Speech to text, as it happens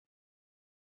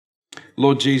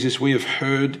Lord Jesus, we have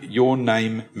heard your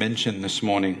name mentioned this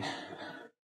morning,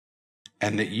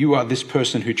 and that you are this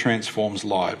person who transforms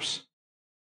lives.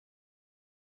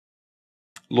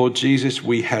 Lord Jesus,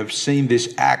 we have seen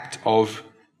this act of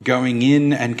going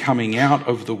in and coming out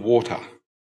of the water,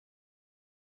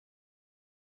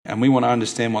 and we want to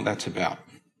understand what that's about.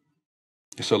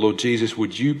 So, Lord Jesus,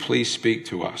 would you please speak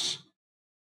to us?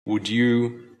 Would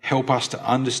you help us to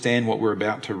understand what we're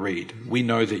about to read? We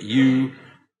know that you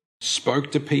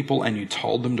spoke to people and you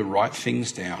told them to write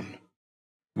things down.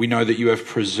 We know that you have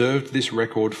preserved this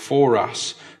record for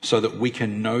us so that we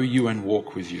can know you and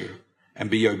walk with you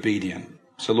and be obedient.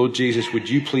 So, Lord Jesus, would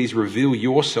you please reveal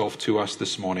yourself to us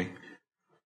this morning?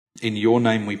 In your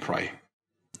name we pray.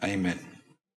 Amen.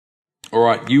 All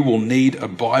right, you will need a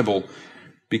Bible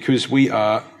because we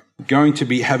are going to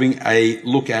be having a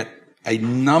look at a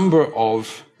number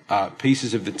of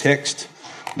pieces of the text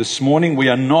this morning. We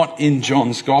are not in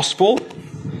John's Gospel.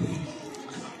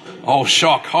 Oh,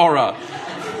 shock, horror.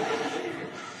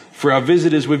 For our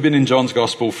visitors, we've been in John's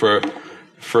Gospel for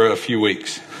a few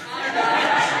weeks.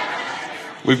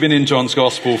 We've been in John's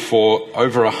Gospel for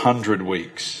over 100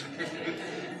 weeks.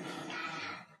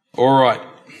 All right.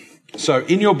 So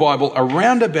in your Bible,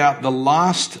 around about the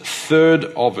last third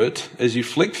of it, as you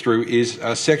flick through, is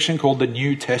a section called the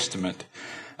New Testament.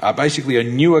 Basically a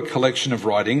newer collection of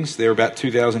writings. They're about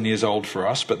 2,000 years old for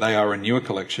us, but they are a newer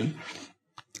collection.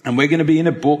 And we're going to be in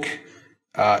a book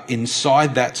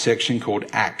inside that section called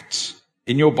Acts.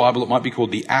 In your Bible, it might be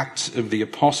called the Acts of the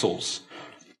Apostles.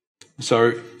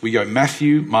 So we go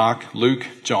Matthew, Mark, Luke,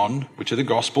 John, which are the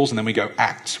Gospels, and then we go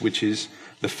Acts, which is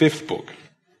the fifth book.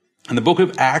 And the book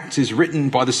of Acts is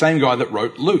written by the same guy that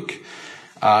wrote Luke.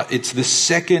 It's the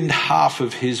second half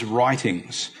of his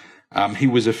writings. He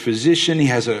was a physician. He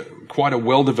has quite a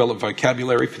well-developed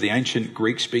vocabulary for the ancient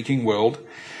Greek-speaking world.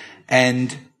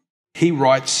 And he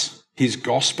writes his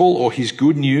gospel or his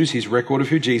good news, his record of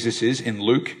who Jesus is in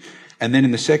Luke. And then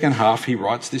in the second half, he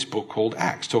writes this book called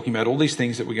Acts, talking about all these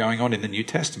things that were going on in the New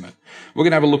Testament. We're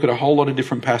going to have a look at a whole lot of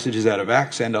different passages out of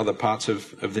Acts and other parts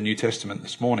of the New Testament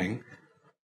this morning.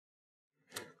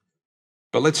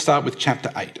 But let's start with chapter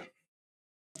 8.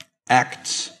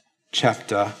 Acts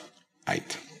chapter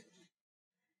 8.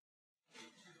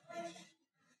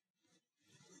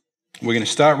 We're going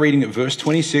to start reading at verse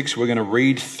 26. We're going to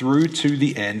read through to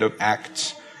the end of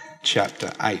Acts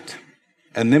chapter 8.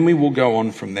 And then we will go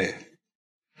on from there.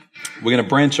 We're going to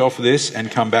branch off this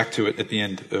and come back to it at the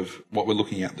end of what we're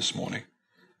looking at this morning.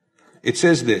 It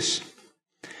says this.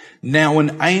 Now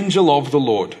an angel of the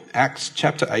Lord, Acts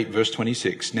chapter 8, verse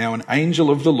 26. Now an angel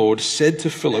of the Lord said to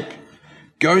Philip,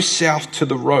 go south to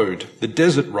the road, the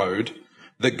desert road,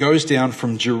 that goes down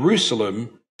from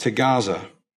Jerusalem to Gaza.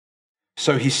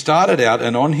 So he started out,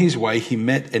 and on his way he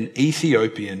met an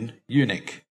Ethiopian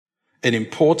eunuch, an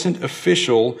important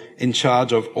official in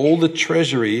charge of all the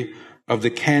treasury of the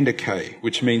Candace,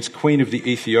 which means Queen of the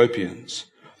Ethiopians.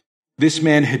 This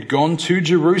man had gone to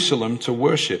Jerusalem to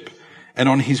worship, and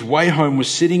on his way home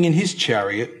was sitting in his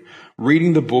chariot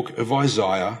reading the book of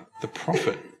Isaiah the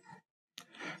prophet.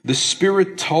 The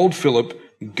Spirit told Philip,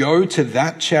 go to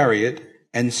that chariot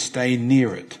and stay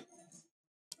near it.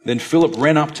 Then Philip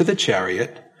ran up to the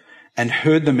chariot and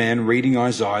heard the man reading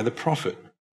Isaiah the prophet.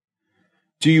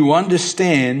 Do you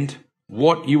understand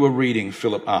what you are reading?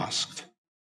 Philip asked.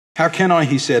 How can I,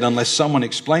 he said, unless someone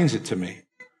explains it to me?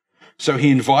 So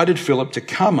he invited Philip to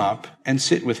come up and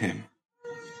sit with him.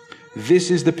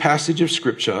 This is the passage of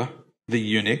scripture the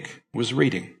eunuch was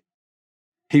reading.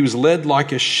 He was led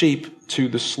like a sheep to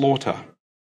the slaughter.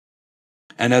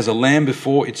 And as a lamb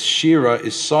before its shearer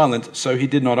is silent, so he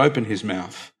did not open his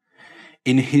mouth.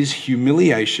 In his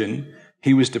humiliation,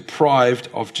 he was deprived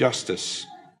of justice.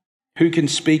 Who can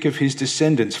speak of his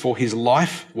descendants? For his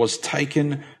life was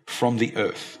taken from the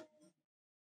earth.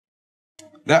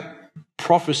 That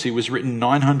prophecy was written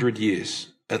 900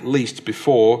 years, at least,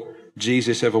 before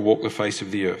Jesus ever walked the face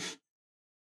of the earth.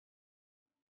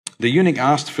 The eunuch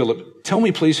asked Philip, tell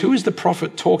me please, who is the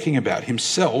prophet talking about,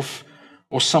 himself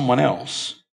or someone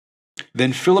else?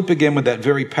 Then Philip began with that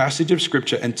very passage of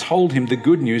scripture and told him the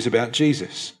good news about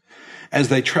Jesus. As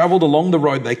they traveled along the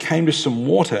road, they came to some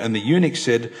water, and the eunuch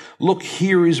said, look,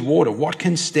 here is water. What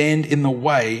can stand in the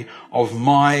way of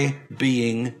my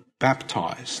being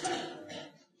baptized?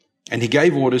 And he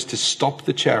gave orders to stop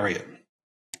the chariot.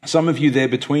 Some of you there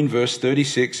between verse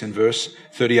 36 and verse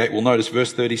 38 will notice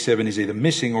verse 37 is either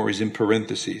missing or is in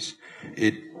parentheses.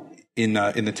 In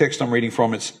the text I'm reading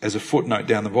from, it's as a footnote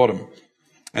down the bottom.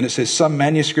 And it says, some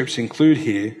manuscripts include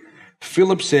here,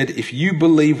 Philip said, if you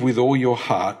believe with all your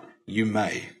heart, you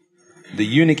may. The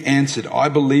eunuch answered, I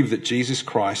believe that Jesus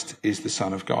Christ is the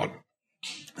Son of God.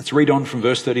 Let's read on from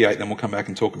verse 38, then we'll come back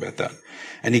and talk about that.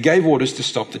 And he gave orders to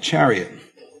stop the chariot.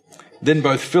 Then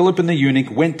both Philip and the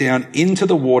eunuch went down into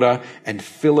the water, and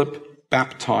Philip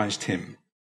baptized him.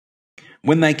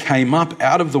 When they came up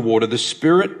out of the water, the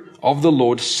Spirit of the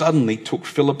Lord suddenly took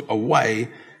Philip away,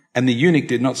 and the eunuch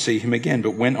did not see him again,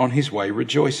 but went on his way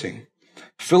rejoicing.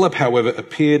 Philip, however,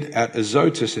 appeared at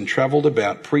Azotus and travelled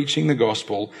about preaching the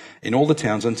gospel in all the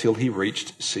towns until he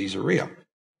reached Caesarea.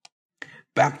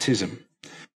 Baptism.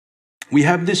 We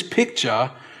have this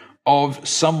picture of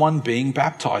someone being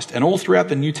baptized. And all throughout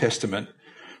the New Testament,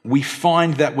 we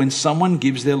find that when someone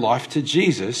gives their life to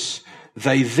Jesus,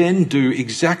 they then do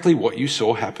exactly what you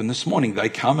saw happen this morning. They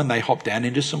come and they hop down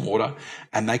into some water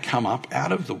and they come up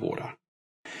out of the water.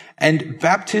 And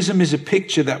baptism is a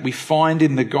picture that we find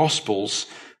in the Gospels,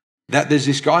 that there's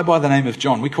this guy by the name of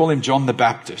John. We call him John the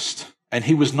Baptist. And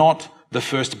he was not the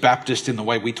first Baptist in the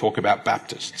way we talk about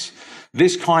Baptists.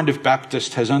 This kind of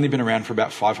Baptist has only been around for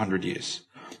about 500 years.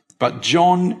 But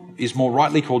John is more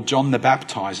rightly called John the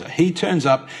Baptizer. He turns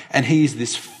up and he is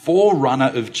this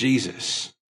forerunner of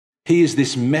Jesus. He is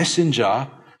this messenger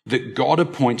that God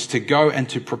appoints to go and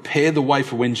to prepare the way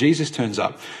for when Jesus turns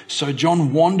up. So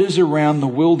John wanders around the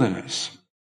wilderness.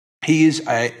 He is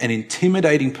an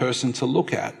intimidating person to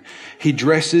look at. He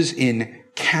dresses in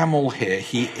camel hair.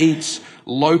 He eats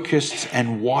locusts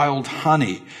and wild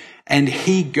honey. And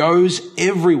he goes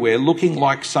everywhere looking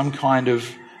like some kind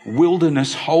of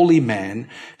wilderness holy man,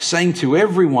 saying to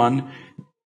everyone,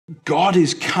 God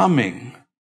is coming.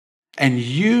 And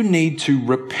you need to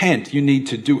repent. You need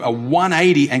to do a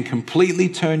 180 and completely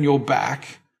turn your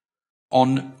back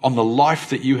on the life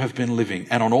that you have been living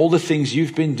and on all the things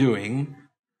you've been doing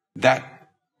that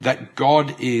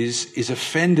God is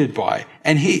offended by.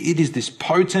 And it is this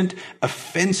potent,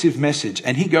 offensive message.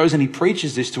 And he goes and he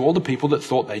preaches this to all the people that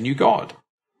thought they knew God.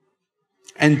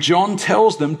 And John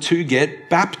tells them to get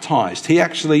baptized.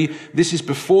 This is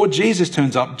before Jesus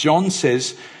turns up. John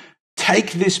says,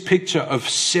 take this picture of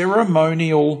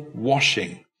ceremonial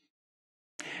washing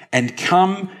and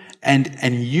come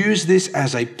and use this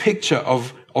as a picture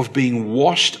of being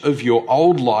washed of your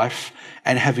old life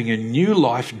and having a new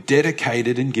life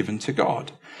dedicated and given to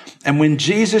God. And when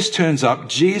Jesus turns up,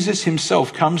 Jesus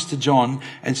himself comes to John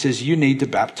and says, you need to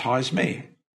baptize me.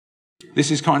 This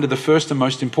is kind of the first and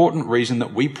most important reason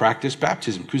that we practice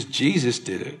baptism, because Jesus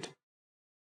did it.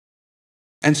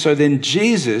 And so then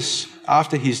Jesus,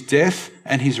 after his death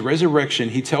and his resurrection,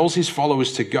 he tells his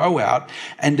followers to go out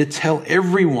and to tell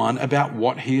everyone about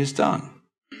what he has done.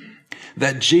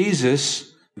 That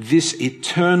Jesus, this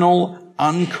eternal,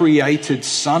 uncreated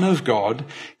Son of God,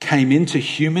 came into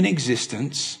human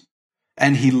existence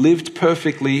and he lived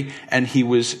perfectly and he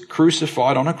was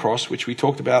crucified on a cross, which we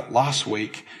talked about last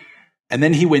week. And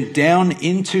then he went down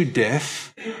into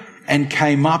death and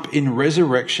came up in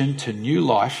resurrection to new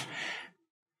life.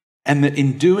 And that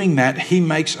in doing that, he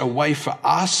makes a way for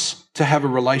us to have a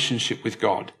relationship with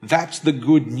God. That's the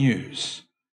good news.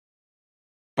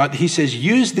 But he says,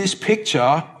 use this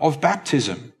picture of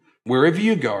baptism. Wherever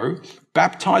you go,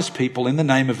 baptize people in the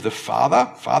name of the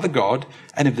Father God,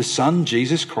 and of the Son,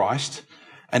 Jesus Christ,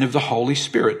 and of the Holy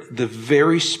Spirit, the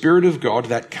very Spirit of God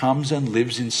that comes and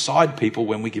lives inside people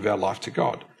when we give our life to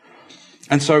God.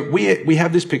 And so we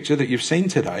have this picture that you've seen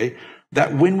today,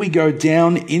 that when we go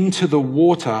down into the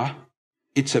water,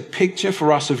 it's a picture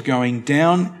for us of going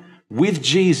down with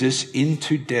Jesus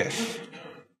into death.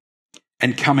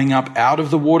 And coming up out of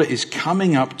the water is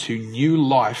coming up to new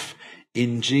life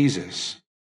in Jesus.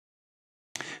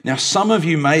 Now, some of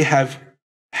you may have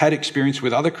had experience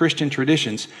with other Christian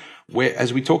traditions where,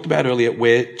 as we talked about earlier,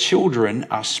 where children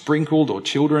are sprinkled or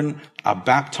children are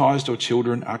baptized or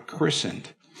children are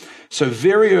christened. So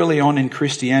very early on in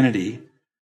Christianity,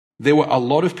 there were a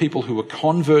lot of people who were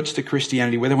converts to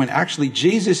Christianity where they went, actually,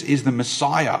 Jesus is the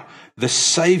Messiah, the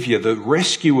Savior, the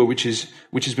rescuer, which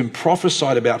has been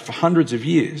prophesied about for hundreds of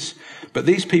years. But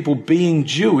these people, being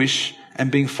Jewish and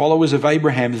being followers of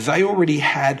Abraham, they already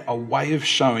had a way of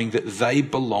showing that they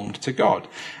belonged to God.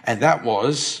 And that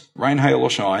was, rain, hail,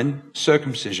 or shine,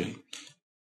 circumcision.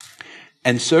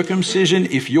 And circumcision,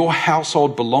 if your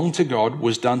household belonged to God,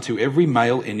 was done to every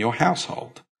male in your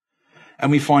household. And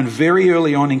we find very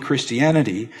early on in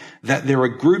Christianity that there are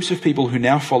groups of people who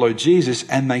now follow Jesus,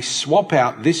 and they swap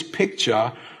out this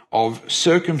picture of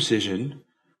circumcision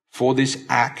for this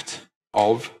act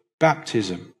of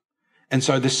baptism. And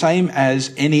so the same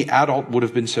as any adult would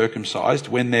have been circumcised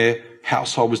when their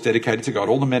household was dedicated to God,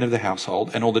 all the men of the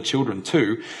household and all the children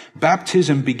too,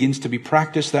 baptism begins to be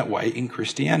practiced that way in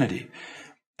Christianity.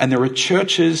 And there are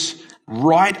churches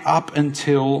right up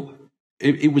until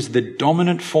it was the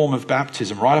dominant form of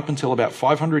baptism, right up until about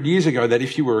 500 years ago, that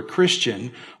if you were a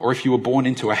Christian or if you were born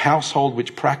into a household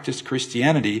which practiced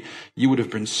Christianity, you would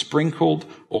have been sprinkled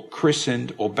or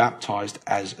christened or baptized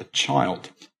as a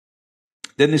child.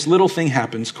 Then this little thing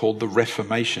happens called the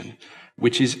Reformation,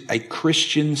 which is a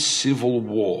Christian civil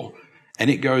war. And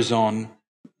it goes on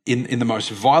in the most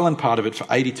violent part of it for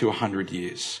 80 to 100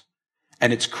 years.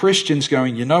 And it's Christians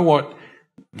going, you know what?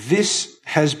 This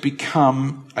has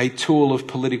become a tool of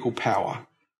political power.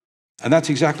 And that's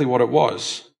exactly what it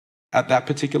was at that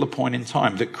particular point in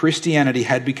time, that Christianity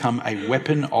had become a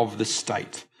weapon of the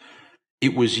state.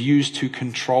 It was used to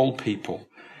control people.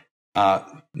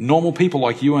 Normal people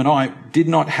like you and I did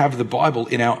not have the Bible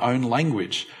in our own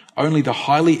language. Only the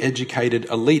highly educated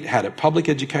elite had it. Public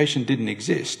education didn't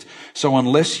exist. So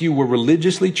unless you were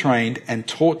religiously trained and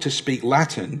taught to speak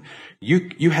Latin,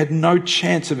 you had no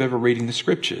chance of ever reading the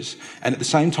scriptures. And at the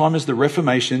same time as the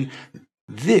Reformation,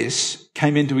 this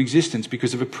came into existence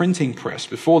because of a printing press.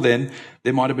 Before then,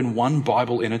 there might have been one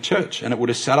Bible in a church, and it would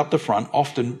have sat up the front,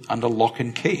 often under lock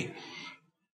and key.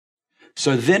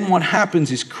 So then what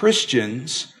happens is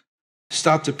Christians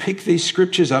start to pick these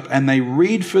scriptures up and they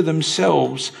read for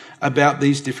themselves about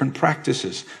these different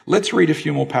practices. Let's read a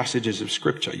few more passages of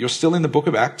scripture. You're still in the book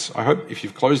of Acts, I hope, if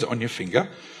you've closed it on your finger.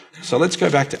 So let's go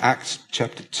back to Acts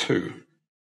chapter 2.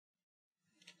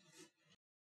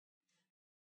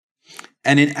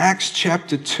 And in Acts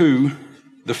chapter 2,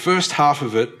 the first half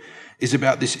of it is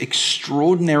about this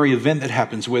extraordinary event that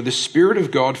happens where the Spirit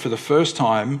of God for the first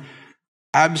time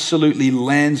absolutely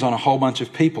lands on a whole bunch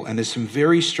of people. And there's some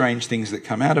very strange things that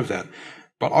come out of that.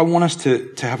 But I want us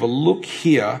to have a look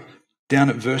here down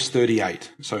at verse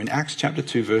 38. So in Acts chapter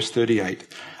 2, verse 38,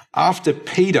 after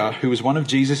Peter, who was one of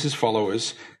Jesus'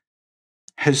 followers,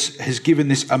 has given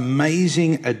this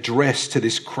amazing address to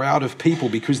this crowd of people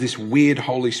because this weird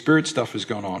Holy Spirit stuff has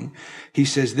gone on, he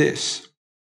says this,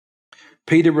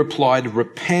 Peter replied,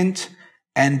 repent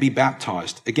and be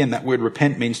baptized. Again, that word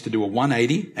repent means to do a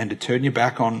 180 and to turn your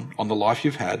back on the life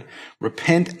you've had.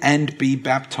 Repent and be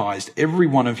baptized, every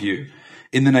one of you,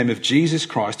 in the name of Jesus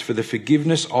Christ for the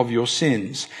forgiveness of your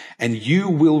sins, and you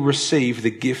will receive the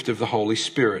gift of the Holy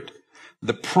Spirit.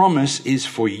 The promise is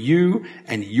for you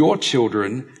and your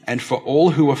children and for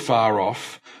all who are far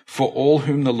off, for all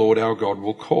whom the Lord our God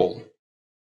will call.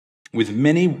 With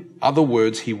many other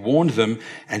words, he warned them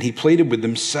and he pleaded with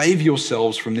them, save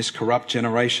yourselves from this corrupt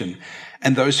generation.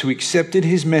 And those who accepted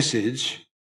his message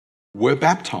were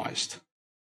baptized.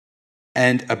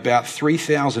 And about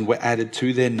 3,000 were added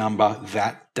to their number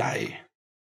that day.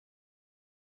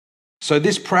 So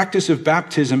this practice of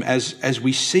baptism, as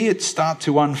we see it start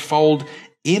to unfold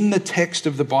in the text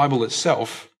of the Bible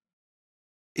itself,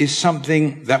 is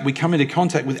something that we come into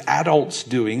contact with adults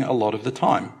doing a lot of the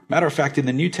time. Matter of fact, in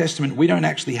the New Testament, we don't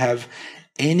actually have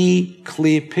any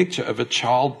clear picture of a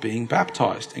child being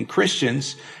baptized. And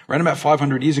Christians, around about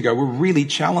 500 years ago, were really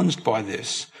challenged by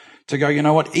this. To go, you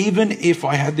know what, even if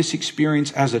I had this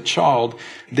experience as a child,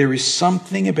 there is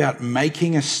something about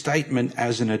making a statement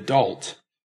as an adult,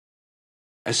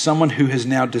 as someone who has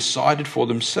now decided for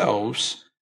themselves,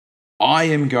 I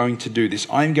am going to do this.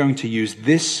 I'm going to use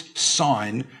this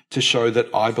sign to show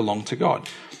that I belong to God.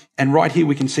 And right here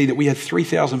we can see that we had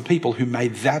 3,000 people who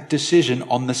made that decision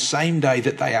on the same day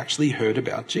that they actually heard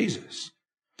about Jesus.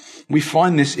 We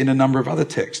find this in a number of other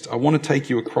texts. I want to take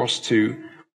you across to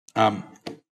a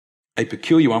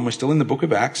peculiar one. We're still in the book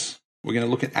of Acts. We're going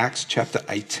to look at Acts chapter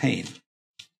 18.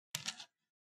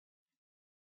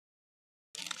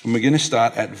 And we're going to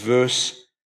start at verse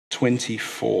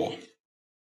 24.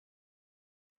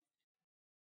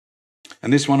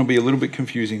 And this one will be a little bit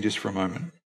confusing just for a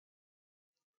moment.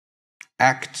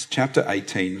 Acts chapter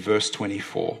 18, verse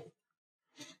 24.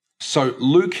 So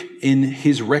Luke, in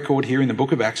his record here in the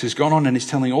book of Acts, has gone on and is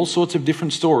telling all sorts of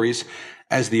different stories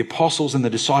as the apostles and the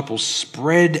disciples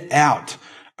spread out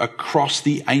across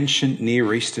the ancient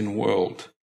Near Eastern world.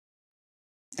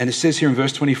 And it says here in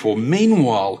verse 24,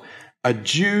 meanwhile, a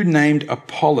Jew named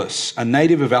Apollos, a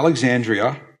native of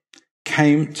Alexandria,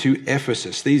 came to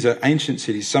Ephesus. These are ancient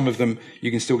cities. Some of them you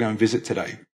can still go and visit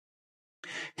today.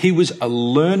 He was a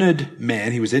learned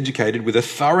man. He was educated with a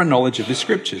thorough knowledge of the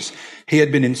scriptures. He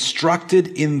had been instructed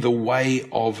in the way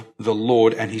of the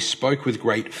Lord, and he spoke with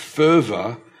great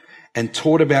fervor and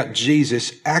taught about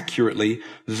Jesus accurately,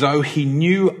 though he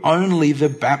knew only the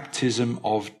baptism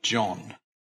of John.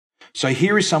 So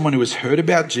here is someone who has heard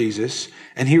about Jesus,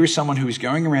 and here is someone who is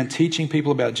going around teaching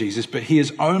people about Jesus, but he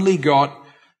has only got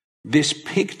this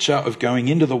picture of going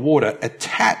into the water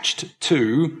attached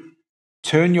to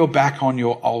turn your back on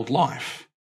your old life.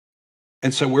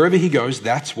 And so wherever he goes,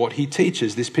 that's what he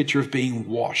teaches, this picture of being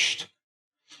washed.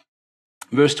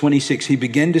 Verse 26, he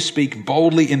began to speak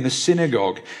boldly in the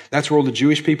synagogue. That's where all the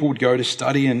Jewish people would go to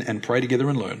study and pray together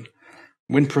and learn.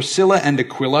 When Priscilla and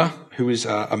Aquila, who is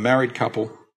a married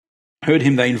couple, heard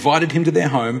him, they invited him to their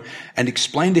home and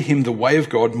explained to him the way of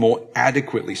God more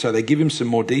adequately. So they give him some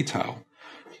more detail.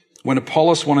 When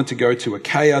Apollos wanted to go to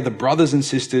Achaia, the brothers and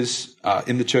sisters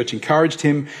in the church encouraged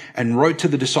him and wrote to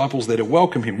the disciples there to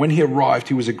welcome him. When he arrived,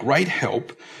 he was a great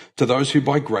help to those who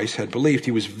by grace had believed.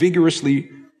 He vigorously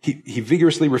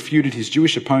refuted his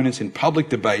Jewish opponents in public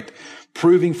debate,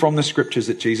 proving from the scriptures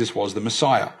that Jesus was the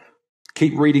Messiah.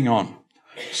 Keep reading on.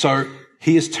 So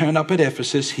he has turned up at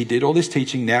Ephesus. He did all this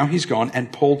teaching. Now he's gone,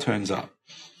 and Paul turns up.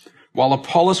 While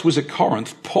Apollos was at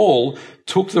Corinth, Paul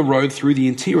took the road through the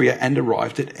interior and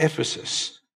arrived at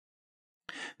Ephesus.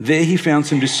 There he found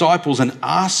some disciples and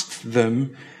asked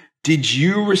them, "Did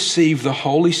you receive the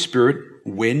Holy Spirit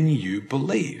when you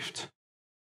believed?"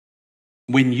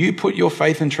 When you put your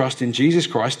faith and trust in Jesus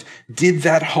Christ, did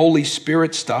that Holy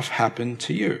Spirit stuff happen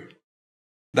to you?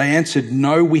 They answered,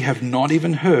 "No, we have not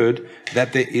even heard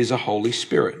that there is a Holy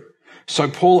Spirit." So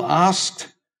Paul asked,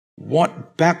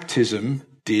 "What baptism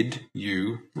did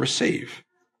you receive?"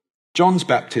 "John's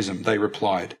baptism," they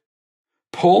replied.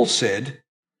 Paul said,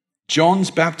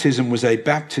 "John's baptism was a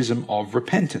baptism of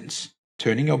repentance,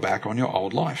 turning your back on your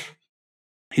old life."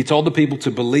 He told the people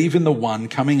to believe in the one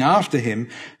coming after him,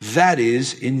 that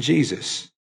is, in Jesus.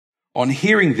 On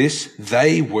hearing this,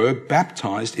 they were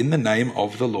baptized in the name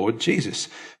of the Lord Jesus.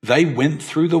 They went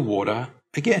through the water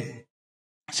again.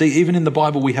 See, even in the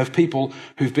Bible, we have people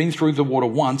who've been through the water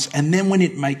once, and then when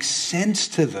it makes sense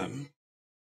to them,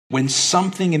 when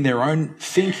something in their own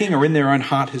thinking or in their own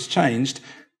heart has changed,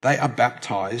 they are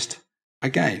baptized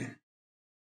again.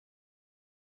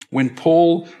 When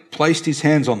Paul placed his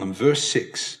hands on them, verse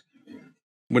 6,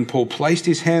 when Paul placed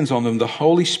his hands on them, the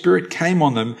Holy Spirit came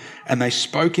on them and they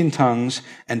spoke in tongues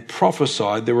and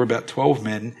prophesied. There were about 12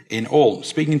 men in all.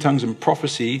 Speaking in tongues and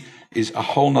prophecy is a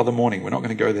whole nother morning. We're not going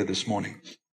to go there this morning.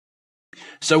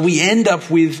 So we end up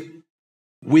with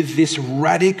this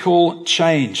radical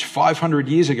change 500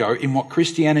 years ago in what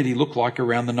Christianity looked like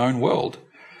around the known world,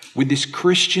 with this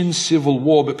Christian civil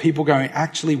war, but people going,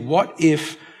 actually, what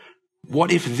if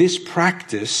this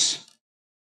practice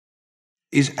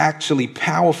is actually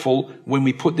powerful when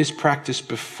we put this practice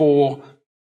before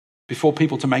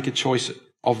people to make a choice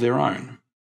of their own?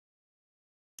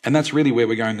 And that's really where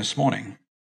we're going this morning.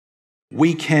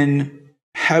 We can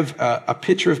have a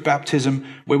picture of baptism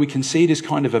where we can see it as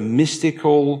kind of a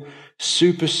mystical,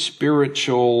 super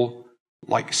spiritual,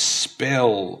 like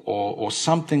spell or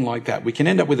something like that. We can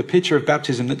end up with a picture of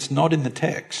baptism that's not in the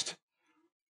text.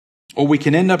 Or we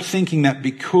can end up thinking that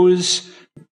because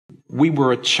we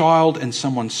were a child and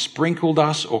someone sprinkled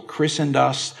us or christened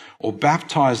us or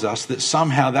baptized us, that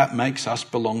somehow that makes us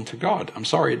belong to God. I'm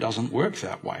sorry, it doesn't work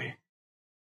that way.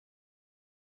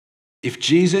 If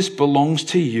Jesus belongs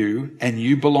to you and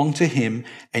you belong to him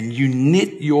and you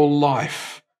knit your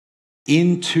life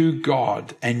into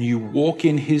God and you walk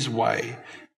in his way,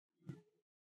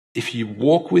 if you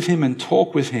walk with him and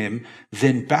talk with him,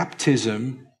 then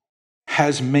baptism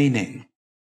has meaning.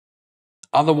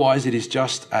 Otherwise, it is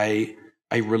just a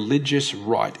religious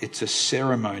rite. It's a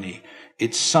ceremony.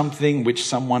 It's something which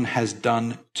someone has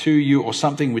done to you or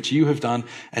something which you have done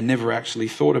and never actually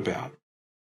thought about.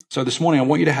 So this morning, I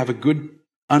want you to have a good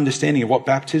understanding of what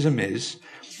baptism is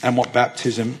and what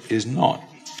baptism is not.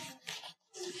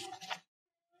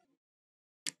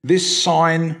 This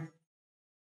sign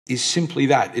is simply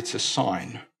that. It's a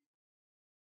sign.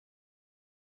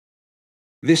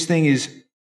 This thing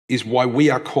is why we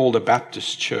are called a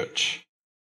Baptist church.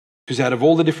 Because out of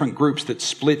all the different groups that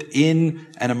split in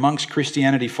and amongst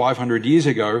Christianity 500 years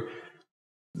ago,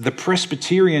 the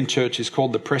Presbyterian church is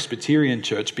called the Presbyterian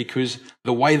church because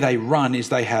the way they run is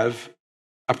they have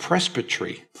a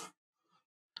presbytery.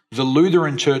 The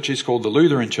Lutheran church is called the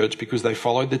Lutheran church because they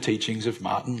followed the teachings of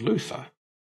Martin Luther.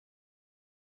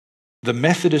 The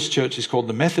Methodist church is called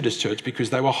the Methodist church because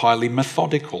they were highly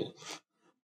methodical.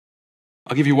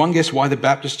 I'll give you one guess why the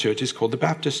Baptist church is called the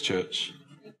Baptist church.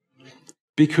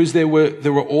 Because there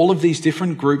were all of these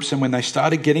different groups, and when they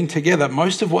started getting together,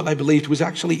 most of what they believed was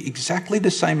actually exactly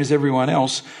the same as everyone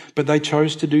else, but they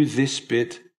chose to do this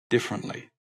bit differently.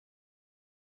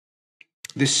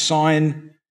 This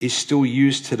sign is still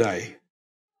used today.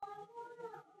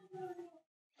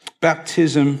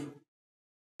 Baptism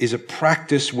is a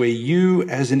practice where you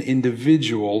as an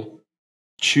individual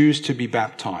choose to be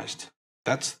baptized.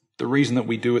 That's the reason that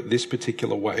we do it this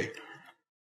particular way.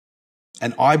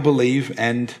 And I believe,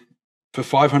 and For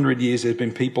 500 years, there have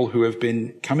been people who have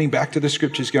been coming back to the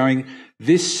scriptures going,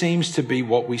 this seems to be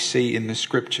what we see in the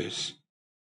scriptures.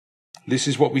 This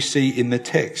is what we see in the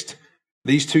text.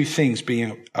 These two things,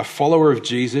 being a follower of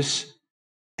Jesus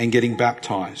and getting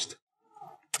baptized.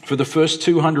 For the first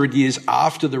 200 years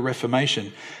after the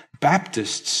Reformation,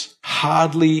 Baptists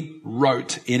hardly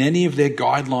wrote in any of their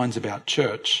guidelines about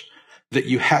church that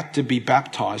you had to be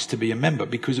baptized to be a member,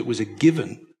 because it was a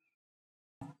given.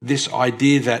 This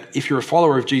idea that if you're a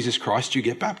follower of Jesus Christ, you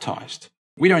get baptized.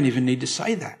 We don't even need to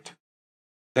say that.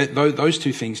 Those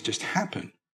two things just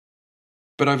happen.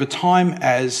 But over time,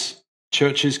 as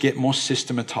churches get more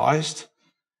systematized,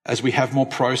 as we have more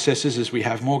processes, as we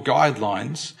have more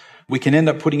guidelines, we can end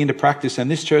up putting into practice, and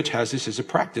this church has this as a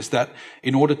practice, that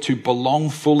in order to belong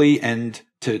fully and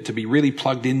to be really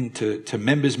plugged into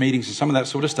members' meetings and some of that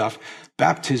sort of stuff,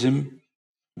 baptism,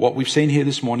 what we've seen here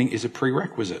this morning, is a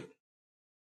prerequisite.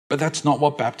 But that's not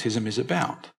what baptism is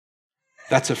about.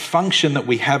 That's a function that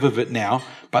we have of it now,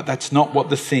 but that's not what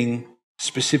the thing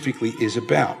specifically is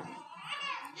about.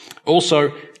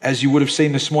 Also, as you would have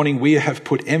seen this morning, we have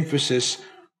put emphasis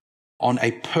on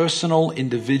a personal,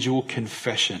 individual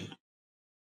confession,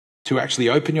 to actually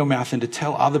open your mouth and to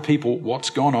tell other people what's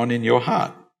gone on in your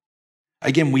heart.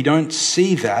 Again, we don't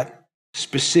see that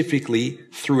specifically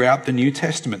throughout the New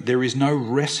Testament. There is no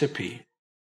recipe.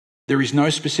 There is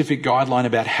no specific guideline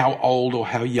about how old or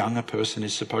how young a person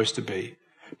is supposed to be,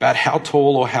 about how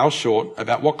tall or how short,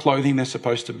 about what clothing they're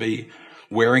supposed to be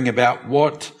wearing, about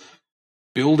what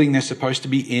building they're supposed to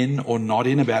be in or not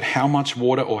in, about how much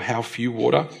water or how few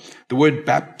water. The word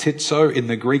baptizo in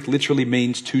the Greek literally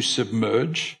means to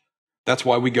submerge. That's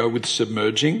why we go with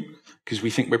submerging, because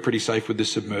we think we're pretty safe with the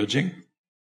submerging.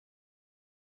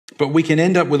 But we can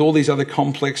end up with all these other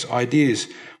complex ideas.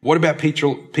 What about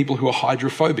people who are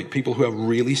hydrophobic, people who are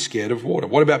really scared of water?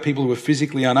 What about people who are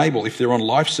physically unable, if they're on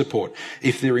life support,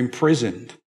 if they're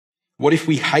imprisoned? What if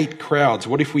we hate crowds?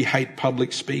 What if we hate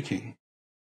public speaking?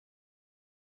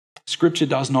 Scripture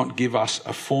does not give us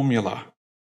a formula.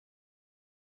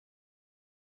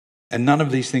 And none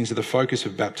of these things are the focus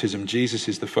of baptism. Jesus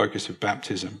is the focus of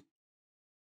baptism.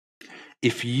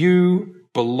 If you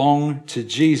belong to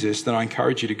Jesus, then I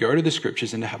encourage you to go to the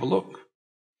scriptures and to have a look.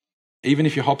 Even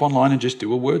if you hop online and just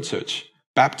do a word search.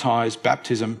 Baptized,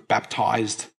 baptism,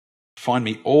 baptized. Find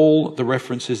me all the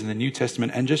references in the New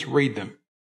Testament and just read them.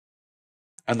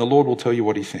 And the Lord will tell you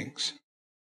what he thinks.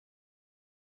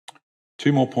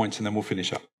 2 more points and then we'll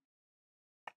finish up.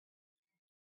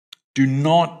 Do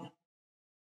not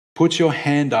put your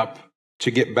hand up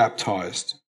to get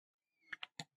baptized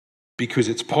because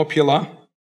it's popular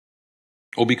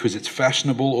or because it's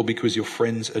fashionable or because your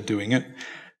friends are doing it.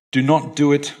 Do not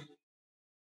do it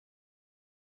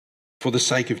for the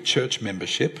sake of church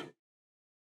membership.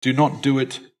 Do not do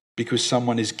it because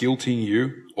someone is guilting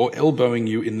you or elbowing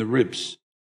you in the ribs.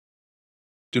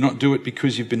 Do not do it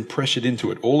because you've been pressured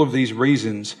into it. All of these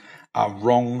reasons are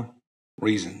wrong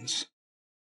reasons.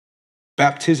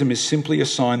 Baptism is simply a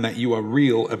sign that you are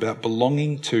real about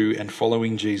belonging to and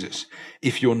following Jesus.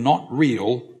 If you're not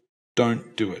real,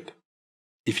 don't do it.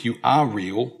 If you are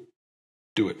real,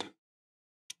 do it.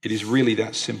 It is really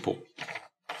that simple.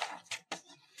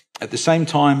 At the same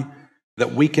time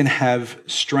that we can have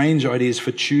strange ideas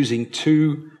for choosing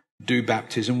to do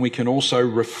baptism, we can also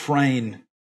refrain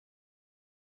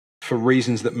for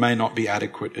reasons that may not be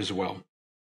adequate as well.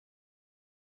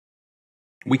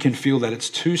 We can feel that it's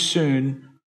too soon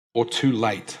or too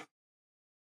late.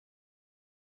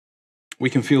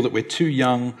 We can feel that we're too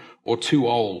young or too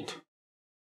old,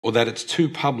 or that it's too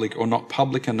public or not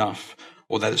public enough,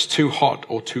 or that it's too hot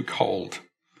or too cold,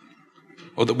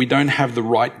 or that we don't have the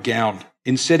right gown.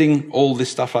 In setting all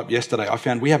this stuff up yesterday, I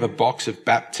found we have a box of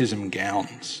baptism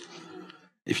gowns.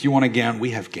 If you want a gown,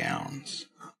 we have gowns.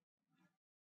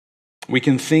 We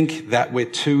can think that we're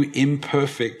too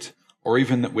imperfect or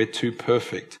even that we're too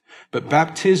perfect. But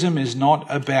baptism is not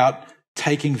about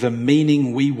taking the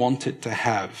meaning we want it to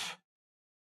have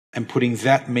and putting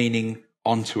that meaning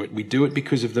onto it. We do it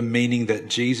because of the meaning that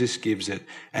Jesus gives it.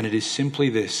 And it is simply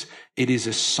this: it is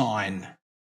a sign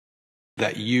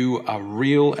that you are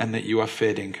real and that you are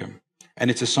fair income. And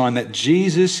it's a sign that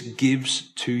Jesus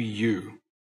gives to you,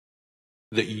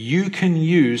 that you can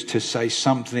use to say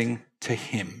something to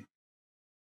him.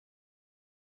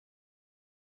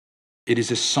 It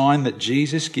is a sign that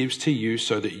Jesus gives to you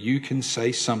so that you can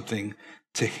say something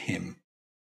to him.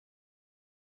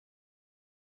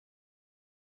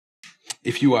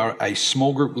 If you are a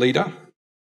small group leader,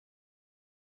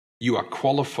 you are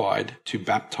qualified to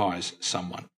baptize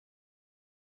someone.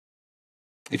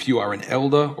 If you are an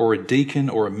elder or a deacon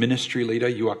or a ministry leader,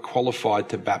 you are qualified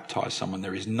to baptize someone.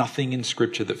 There is nothing in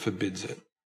Scripture that forbids it.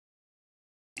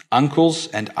 Uncles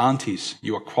and aunties,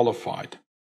 you are qualified.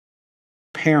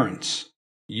 Parents,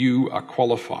 you are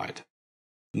qualified.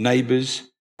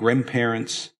 Neighbors,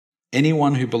 grandparents,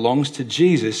 anyone who belongs to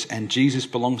Jesus and Jesus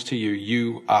belongs to you,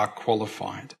 you are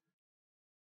qualified.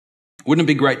 Wouldn't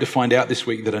it be great to find out this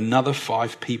week that another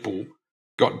 5 people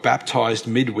got baptized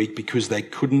midweek because they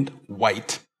couldn't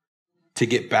wait to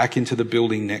get back into the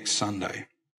building next Sunday?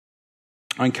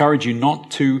 I encourage you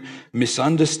not to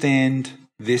misunderstand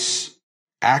this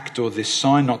act or this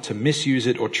sign, not to misuse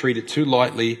it or treat it too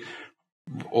lightly,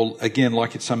 or again,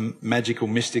 like it's some magical,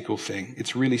 mystical thing.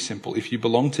 It's really simple. If you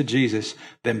belong to Jesus,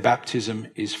 then baptism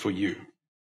is for you.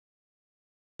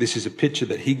 This is a picture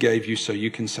that he gave you so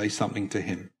you can say something to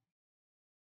him.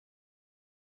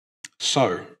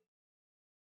 So,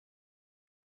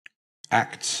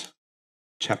 Acts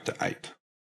chapter 8.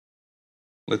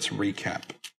 Let's recap.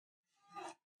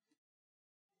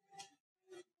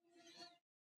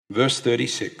 Verse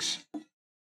 36.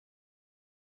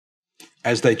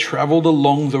 As they traveled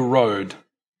along the road,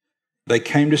 they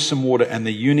came to some water, and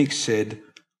the eunuch said,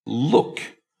 "Look,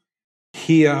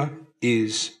 here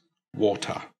is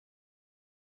water.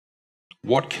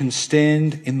 What can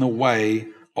stand in the way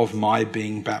of my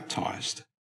being baptized?"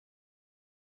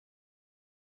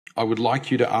 I would like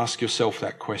you to ask yourself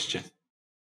that question.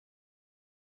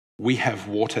 We have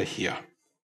water here.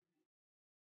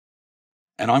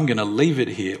 And I'm going to leave it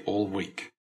here all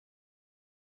week.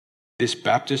 This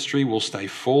baptistry will stay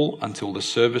full until the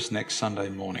service next Sunday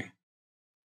morning.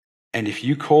 And if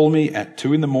you call me at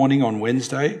 2 a.m. on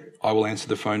Wednesday, I will answer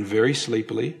the phone very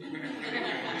sleepily.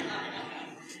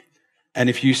 And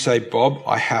if you say, "Bob,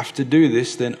 I have to do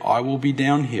this," then I will be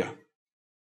down here.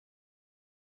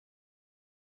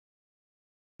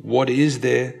 What is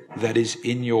there that is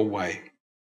in your way?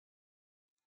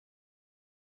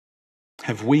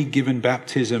 Have we given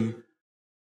baptism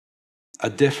a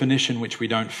definition which we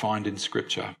don't find in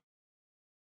Scripture?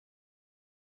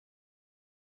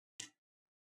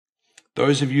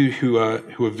 Those of you who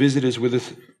are visitors with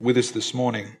us this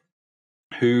morning,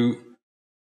 who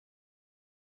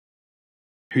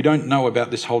don't know about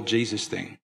this whole Jesus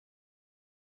thing,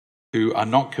 who are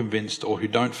not convinced or who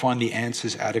don't find the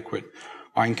answers adequate,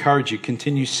 I encourage you,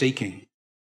 continue seeking.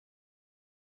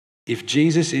 If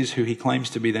Jesus is who he claims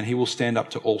to be, then he will stand up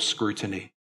to all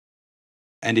scrutiny.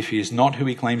 And if he is not who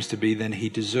he claims to be, then he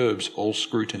deserves all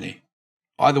scrutiny.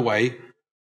 Either way,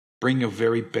 bring your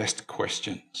very best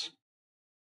questions.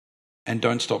 And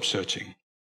don't stop searching.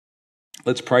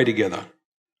 Let's pray together.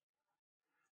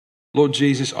 Lord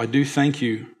Jesus, I do thank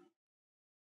you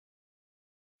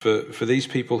for these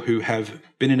people who have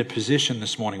been in a position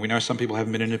this morning. We know some people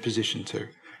haven't been in a position to.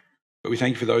 But we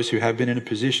thank you for those who have been in a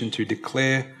position to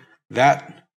declare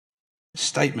that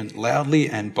statement loudly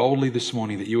and boldly this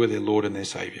morning, that you are their Lord and their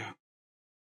Saviour.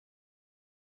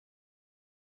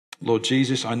 Lord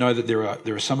Jesus, I know that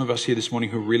there are some of us here this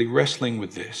morning who are really wrestling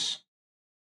with this,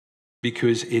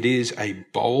 because it is a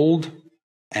bold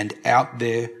and out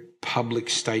there public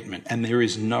statement, and there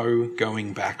is no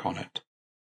going back on it.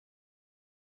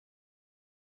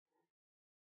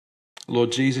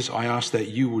 Lord Jesus, I ask that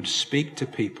you would speak to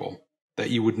people, that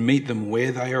you would meet them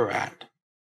where they are at,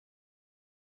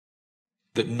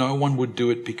 that no one would do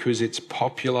it because it's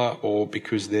popular or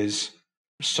because there's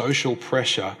social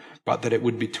pressure, but that it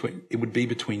would be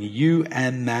between you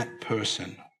and that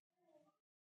person.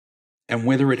 And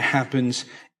whether it happens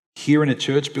here in a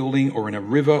church building or in a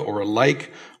river or a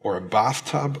lake or a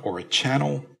bathtub or a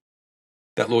channel,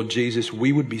 that, Lord Jesus,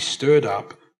 we would be stirred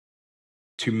up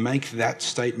to make that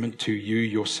statement to you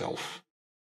yourself,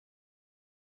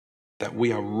 that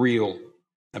we are real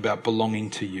about belonging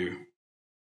to you.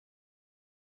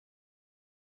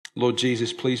 Lord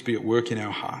Jesus, please be at work in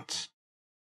our hearts.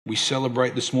 We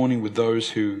celebrate this morning with those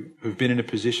who've been in a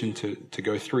position to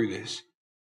go through this.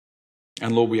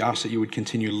 And Lord, we ask that you would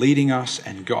continue leading us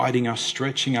and guiding us,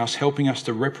 stretching us, helping us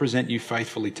to represent you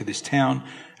faithfully to this town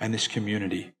and this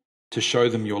community, to show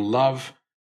them your love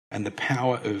and the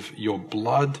power of your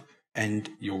blood and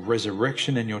your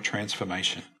resurrection and your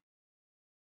transformation.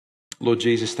 Lord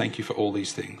Jesus, thank you for all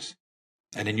these things.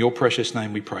 And in your precious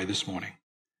name we pray this morning.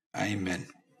 Amen.